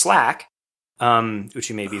called Slack, which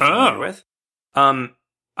you may be familiar with. I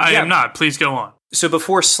am not. Please go on. So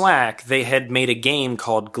before Slack, they had made a game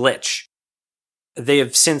called Glitch. They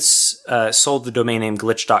have since sold the domain name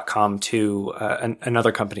glitch.com to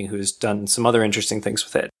another company who has done some other interesting things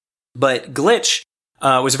with it. But Glitch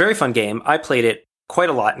was a very fun game. I played it quite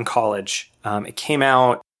a lot in college. It came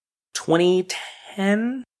out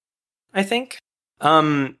 2010, I think.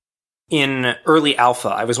 In early alpha.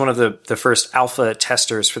 I was one of the first alpha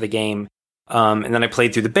testers for the game. And then I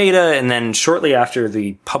played through the beta, and then shortly after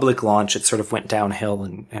the public launch, it sort of went downhill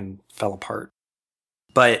and fell apart.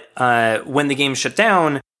 But when the game shut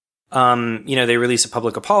down, they released a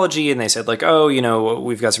public apology, and they said like, oh,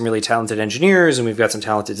 we've got some really talented engineers, and we've got some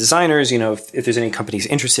talented designers. If there's any companies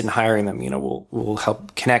interested in hiring them, we'll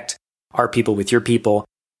help connect our people with your people.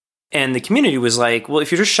 And the community was like, well,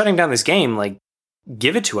 if you're just shutting down this game, like,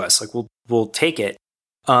 give it to us. Like, we'll take it.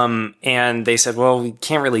 And they said, well, we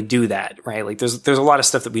can't really do that, right? Like, there's a lot of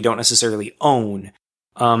stuff that we don't necessarily own,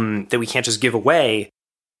 that we can't just give away.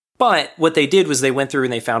 But what they did was they went through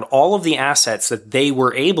and they found all of the assets that they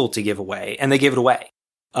were able to give away, and they gave it away.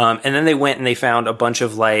 And then they went and they found a bunch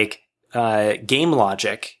of like, game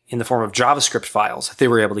logic in the form of JavaScript files that they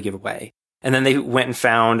were able to give away. And then they went and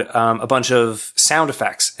found, a bunch of sound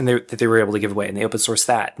effects that they were able to give away, and they open sourced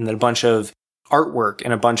that. And then a bunch of artwork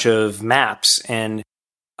and a bunch of maps. And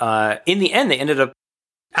in the end, they ended up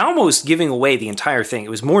almost giving away the entire thing. It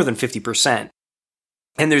was more than 50%.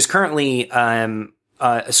 And there's currently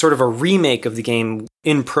sort of a remake of the game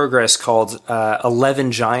in progress called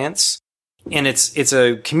 11 Giants. And it's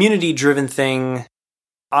a community-driven thing.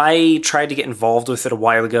 I tried to get involved with it a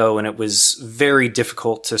while ago, and it was very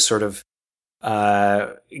difficult to sort of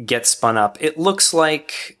get spun up. It looks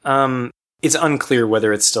like it's unclear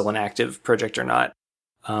whether it's still an active project or not.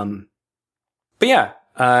 But yeah,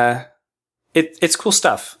 it's cool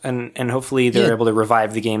stuff, and hopefully they're able to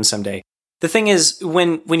revive the game someday. The thing is,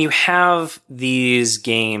 when you have these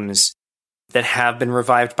games that have been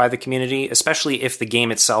revived by the community, especially if the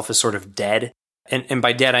game itself is sort of dead, and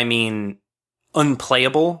by dead I mean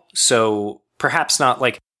unplayable, so perhaps not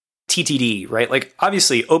like TTD, right? Like,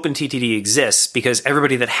 obviously OpenTTD exists because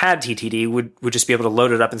everybody that had TTD would just be able to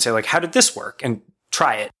load it up and say like, how did this work? And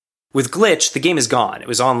try it. With Glitch, the game is gone. It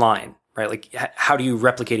was online, right? Like, how do you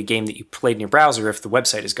replicate a game that you played in your browser if the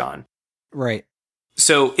website is gone? Right.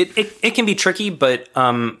 So it can be tricky, but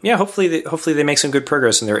yeah, hopefully they make some good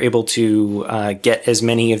progress and they're able to get as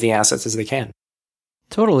many of the assets as they can.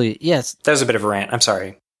 Totally, yes. That was a bit of a rant. I'm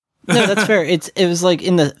sorry. No, that's fair. It was like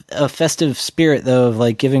in the festive spirit though of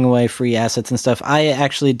like giving away free assets and stuff. I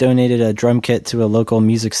actually donated a drum kit to a local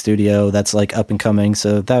music studio that's like up and coming.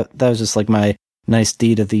 So that was just like my nice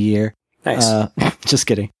deed of the year. Nice. Just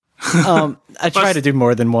kidding. I try to do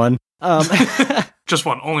more than one. Just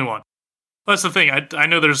one, only one. That's the thing. I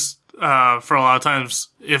know there's for a lot of times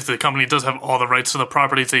if the company does have all the rights to the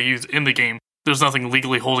properties they use in the game, there's nothing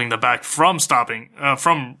legally holding them back from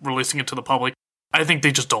from releasing it to the public. I think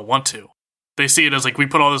they just don't want to. They see it as like, we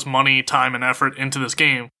put all this money, time, and effort into this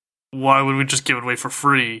game. Why would we just give it away for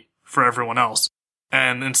free for everyone else?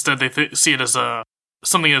 And instead, they see it as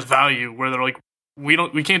something as value, where they're like, we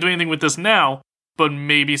can't do anything with this now, but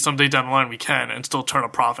maybe someday down the line we can, and still turn a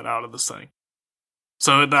profit out of this thing.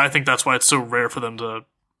 So I think that's why it's so rare for them to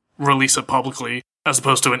release it publicly, as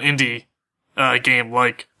opposed to an indie game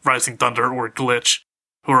like Rising Thunder or Glitch,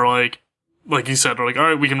 who are like you said, are like, all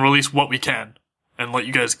right, we can release what we can and let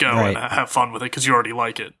you guys go and have fun with it because you already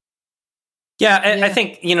like it. Yeah, I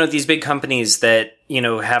think, these big companies that,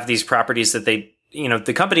 have these properties that they,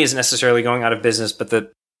 the company isn't necessarily going out of business, but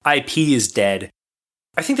the IP is dead.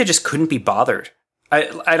 I think they just couldn't be bothered.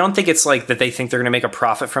 I don't think it's like that they think they're going to make a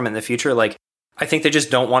profit from it in the future. Like, I think they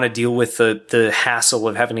just don't want to deal with the hassle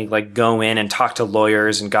of having to like go in and talk to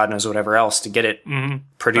lawyers and God knows whatever else to get it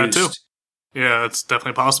produced. That too. Yeah, it's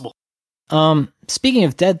definitely possible. Speaking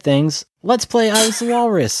of dead things, let's play I Was the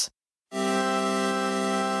Walrus.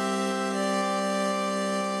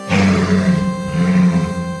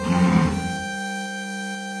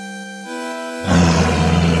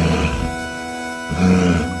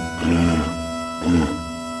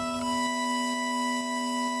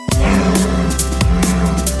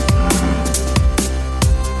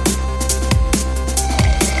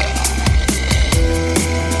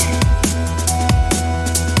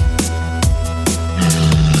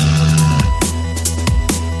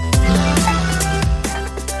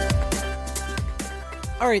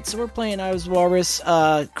 Alright, so we're playing I Was Walrus,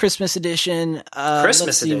 Christmas edition.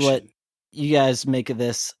 Let's see what you guys make of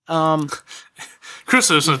this.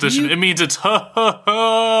 Christmas edition, it means it's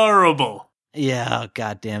horrible. Yeah,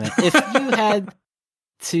 god damn it. If you had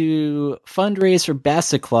to fundraise for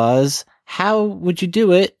Basta Claus, how would you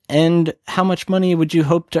do it, and how much money would you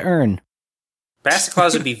hope to earn? Basta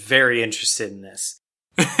Claus would be very interested in this.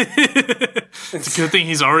 It's a good thing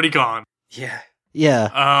he's already gone. Yeah.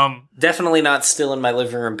 Yeah. Definitely not still in my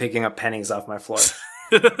living room picking up pennies off my floor.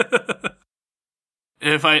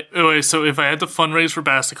 If I had to fundraise for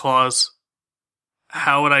Basta Claus,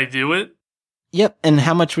 how would I do it? Yep, and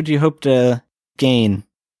how much would you hope to gain?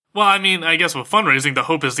 Well, I mean, I guess with fundraising, the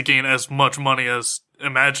hope is to gain as much money as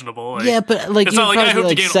imaginable. Like, yeah, but like, it's not like I hope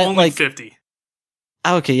to gain only 50.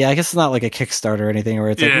 Okay, yeah, I guess it's not like a Kickstarter or anything where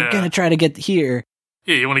it's like, we're gonna try to get here.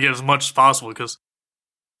 Yeah, you want to get as much as possible, because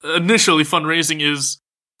initially fundraising is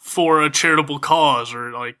for a charitable cause,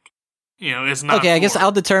 or like, it's not. Okay, I guess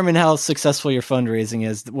I'll determine how successful your fundraising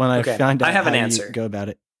is when I find out I have an how answer. you go about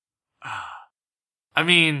it. I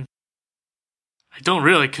mean, I don't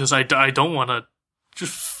really, because I don't want to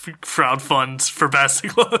just crowdfund for Basta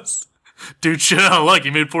Claus. Dude, shit out of luck, he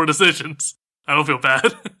made poor decisions. I don't feel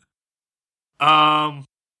bad.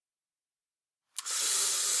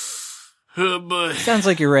 But sounds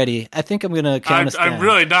like you're ready. I think I'm gonna count us down. I'm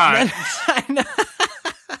really not. I know.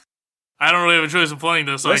 I don't really have a choice in playing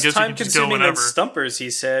this, so I guess you can just go whenever. Stumpers,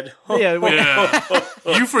 he said. Yeah.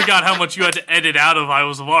 You forgot how much you had to edit out of I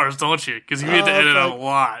Was the Walrus, don't you? Because you had to edit out a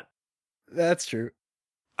lot. That's true.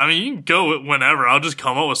 I mean, you can go whenever. I'll just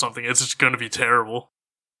come up with something. It's just going to be terrible.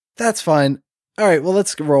 That's fine. All right, well,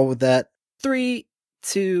 let's roll with that. 3,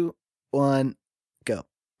 2, 1, go.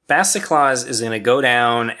 Basta Claus is going to go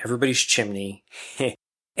down everybody's chimney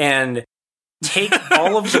and take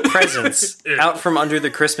all of the presents out from under the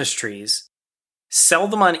Christmas trees, sell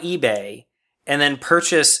them on eBay, and then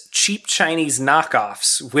purchase cheap Chinese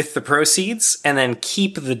knockoffs with the proceeds, and then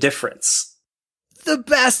keep the difference. The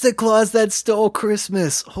Basta Claus that stole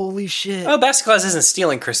Christmas. Holy shit. Oh, Basta Claus isn't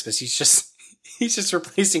stealing Christmas. He's just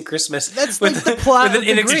replacing Christmas with the plot with an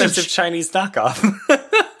inexpensive Chinese knockoff.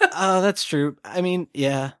 Oh, that's true. I mean,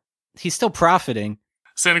 yeah. He's still profiting.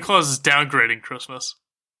 Santa Claus is downgrading Christmas.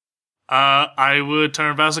 I would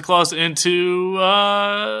turn Basta Claus into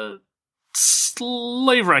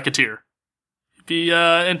slave racketeer. Be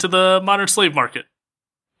into the modern slave market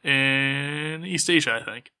in East Asia, I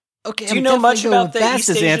think. Okay, do you know much about the East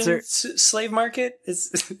Asian slave market?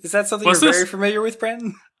 Is that something you're very familiar with,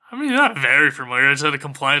 Brandon? I mean, not very familiar. I just had a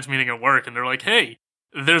compliance meeting at work, and they're like, hey,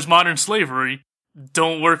 there's modern slavery.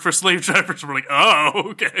 Don't work for slave drivers. We're like, oh,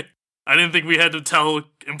 okay. I didn't think we had to tell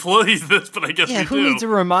employees this, but I guess Yeah, we who do. needs a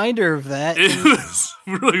reminder of that? It was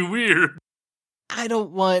really weird. I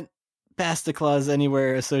don't want Basta Claus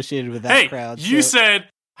anywhere associated with that Hey, crowd. you so- said,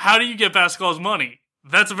 how do you get Basta Claus money?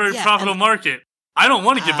 That's a very Yeah, profitable market. I don't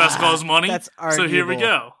want to get Basta Claus money, that's so here we arguable.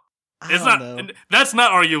 go. I It's don't not. know. That's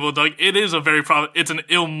not arguable, Doug. It is a very it's an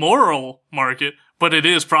immoral market, but it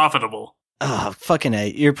is profitable. Oh, fucking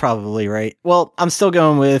A. You're probably right. Well, I'm still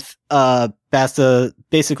going with Basta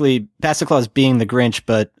Claus being the Grinch,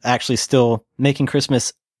 but actually still making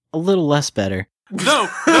Christmas a little less better. No,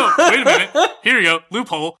 wait a minute. Here you go.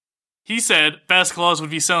 Loophole. He said Basta Claus would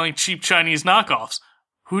be selling cheap Chinese knockoffs.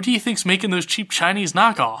 Who do you think's making those cheap Chinese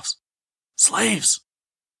knockoffs? Slaves.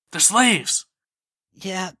 They're slaves.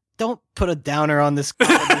 Yeah, don't put a downer on this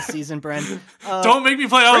holiday season, Bren. Don't make me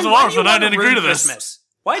play Hours of Why do Arms you when I wanna didn't agree ruin to this. Christmas?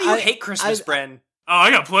 Why do you hate Christmas, Bren? Oh,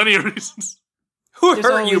 I got plenty of reasons. Who There's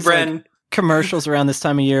hurt you, always, Bren? like, commercials around this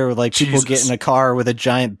time of year where like people Jesus. get in a car with a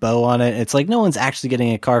giant bow on it. It's like no one's actually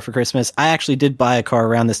getting a car for Christmas. I actually did buy a car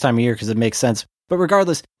around this time of year because it makes sense. But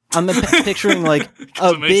regardless, I'm picturing like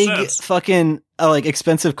 'Cause a it makes big sense. fucking like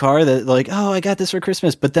expensive car that like, oh, I got this for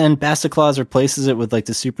Christmas. But then Basta Claus replaces it with like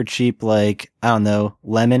the super cheap, like, I don't know,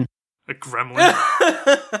 lemon. A gremlin.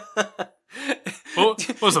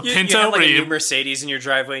 What was a You Pinto? have like where a you- new Mercedes in your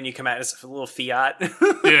driveway and you come out as a little Fiat.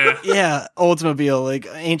 yeah. Yeah, Oldsmobile, like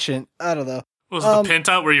ancient. I don't know. Was it the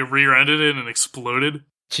Pinto where you rear-ended it and exploded?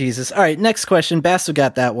 Jesus. All right, next question. Basta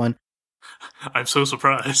got that one. I'm so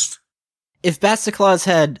surprised. If Basta Claus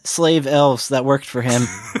had slave elves that worked for him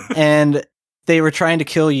and they were trying to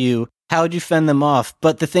kill you, how would you fend them off?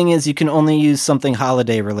 But the thing is, you can only use something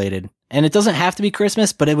holiday related. And it doesn't have to be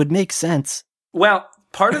Christmas, but it would make sense. Well,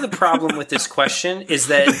 part of the problem with this question is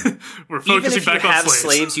that We're even focusing if you back on have slaves.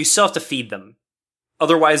 slaves, you still have to feed them.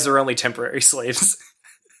 Otherwise, they're only temporary slaves.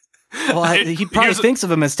 Well, he probably Here's a- thinks of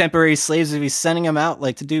them as temporary slaves if he's sending them out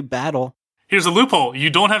like to do battle. Here's a loophole. You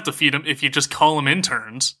don't have to feed them if you just call them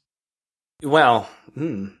interns. Well,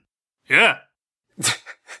 Yeah.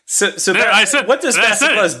 so There, I said- what does I Basta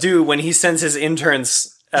said it. Claus do when he sends his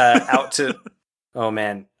interns out to? Oh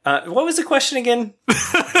man, what was the question again?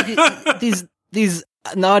 These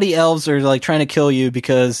naughty elves are like trying to kill you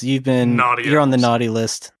because you're on the elves. naughty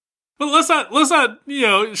list. But let's not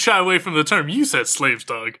shy away from the term. You said slaves,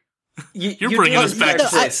 Doug. You're bringing us back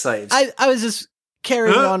to slaves. I was just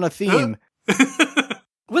carrying on a theme.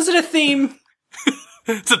 Was it a theme?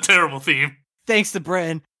 It's a terrible theme. Thanks to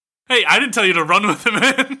Bren. Hey, I didn't tell you to run with him,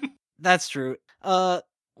 man. That's true. What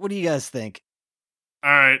do you guys think? All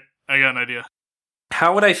right, I got an idea.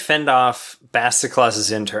 How would I fend off Basta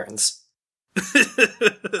Claus's interns?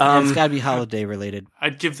 It's got to be holiday related.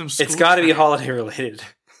 I'd give them school It's got to be time. holiday related.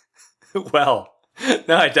 Well,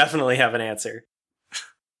 no, I definitely have an answer.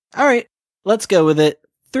 All right, let's go with it.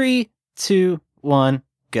 3, 2, 1,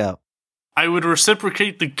 go. I would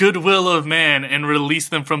reciprocate the goodwill of man and release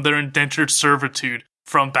them from their indentured servitude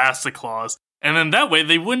from Basta Claus. And then that way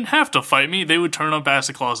they wouldn't have to fight me. They would turn on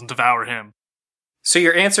Basta Claus and devour him. So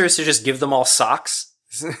your answer is to just give them all socks?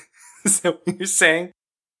 Is that what you're saying?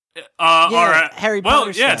 All right. Harry Well,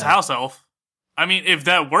 Potter yeah, it's a style. house elf. I mean, if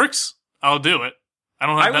that works, I'll do it. I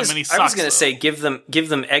don't have that many socks. I was going though. to say give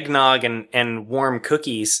them eggnog and warm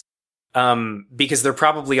cookies, because they're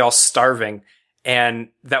probably all starving, and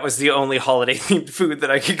that was the only holiday themed food that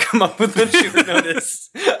I could come up with on short notice.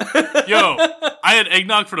 Yo, I had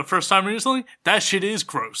eggnog for the first time recently. That shit is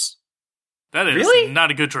gross. That is Really? not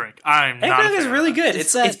a good drink. I'm not. a Eggnog is fan really of that. good.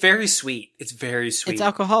 It's It's that- very sweet. It's very sweet. It's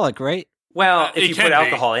alcoholic, right? well, It if you can put be.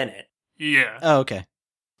 alcohol in it. Yeah, Oh, okay.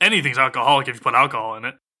 anything's alcoholic if you put alcohol in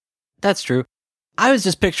it. That's true. I was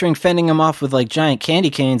just picturing fending them off with like giant candy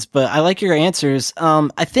canes, but I like your answers.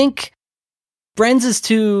 I think Bren's is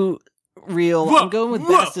too real. Whoa, I'm going with whoa,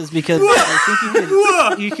 Basta's because whoa, I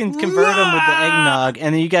think you can convert them with the eggnog,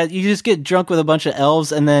 and then you just get drunk with a bunch of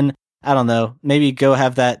elves, and then I don't know, maybe go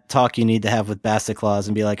have that talk you need to have with Basta Claus,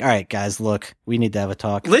 and be like, all right, guys, look, we need to have a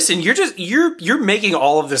talk. Listen, you're making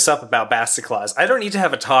all of this up about Basta Claus. I don't need to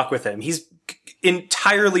have a talk with him. He's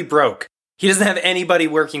entirely broke. He doesn't have anybody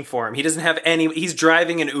working for him. He doesn't have he's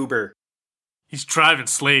driving an Uber. He's driving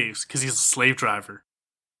slaves because he's a slave driver.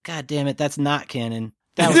 God damn it, that's not canon.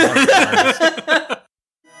 That was Basta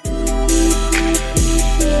Claus.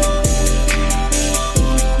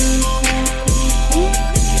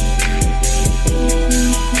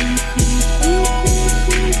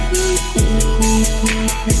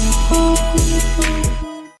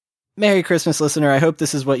 Merry Christmas, listener. I hope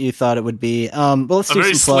this is what you thought it would be. But let's A do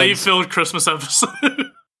very some plugs. slave-filled Christmas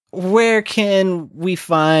episode. Where can we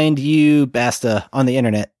find you, Basta, on the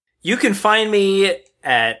internet? You can find me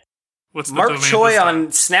at What's the Mark domain Choi this on time?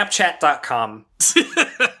 Snapchat.com,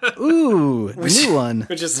 Ooh, new one.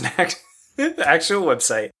 which is an actual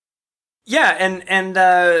website. Yeah, and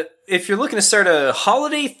if you're looking to start a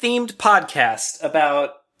holiday-themed podcast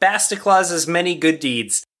about Basta Claus's many good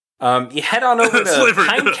deeds, you head on over to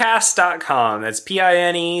pinecast.com. That's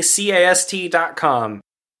pinecast.com.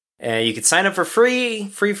 You can sign up for free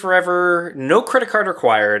forever, no credit card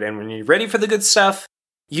required. And when you're ready for the good stuff,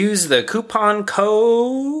 use the coupon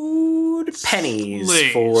code pennies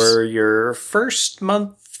Slaves. for your first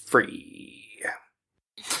month free.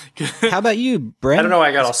 How about you, Brent? I don't know why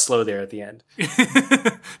I got all slow there at the end.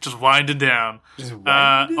 Just winding down. Just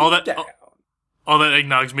all that down. all that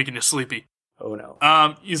eggnog's making you sleepy. Oh no.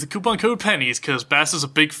 Use the coupon code pennies because Bass is a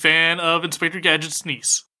big fan of Inspector Gadget's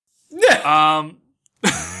niece.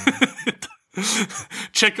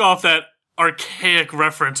 Check off that archaic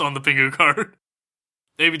reference on the bingo card.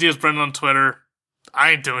 ABT is Brendan on Twitter.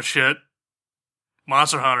 I ain't doing shit.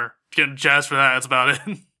 Monster Hunter. Getting jazzed for that. That's about it.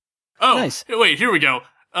 Oh, Nice. Wait, here we go.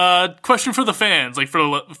 Question for the fans, like for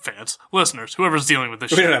the fans, listeners, whoever's dealing with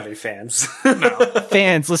this We shit. don't have any fans.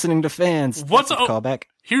 Fans listening to fans. What's That's a a- callback?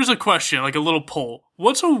 Here's a question, like a little poll.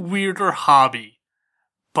 What's a weirder hobby?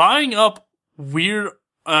 Buying up weird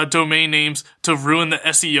domain names to ruin the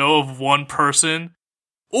SEO of one person,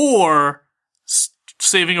 or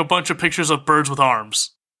saving a bunch of pictures of birds with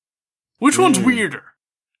arms? Which one's weirder?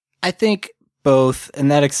 I think both, and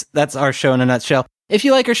that's our show in a nutshell. If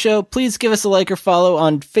you like our show, please give us a like or follow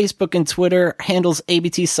on Facebook and Twitter, handles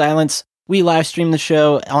ABT Silence. We live stream the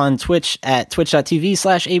show on Twitch at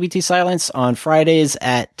twitch.tv/ABT Silence on Fridays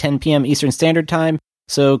at 10 p.m. Eastern Standard Time.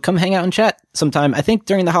 So come hang out and chat sometime. I think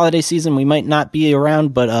during the holiday season we might not be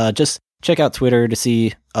around, but just check out Twitter to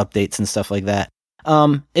see updates and stuff like that.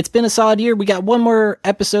 It's been a solid year. We got one more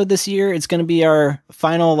episode this year. It's going to be our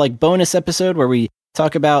final bonus episode where we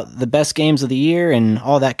talk about the best games of the year and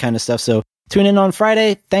all that kind of stuff. So tune in on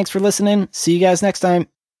Friday. Thanks for listening. See you guys next time.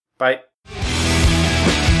 Bye.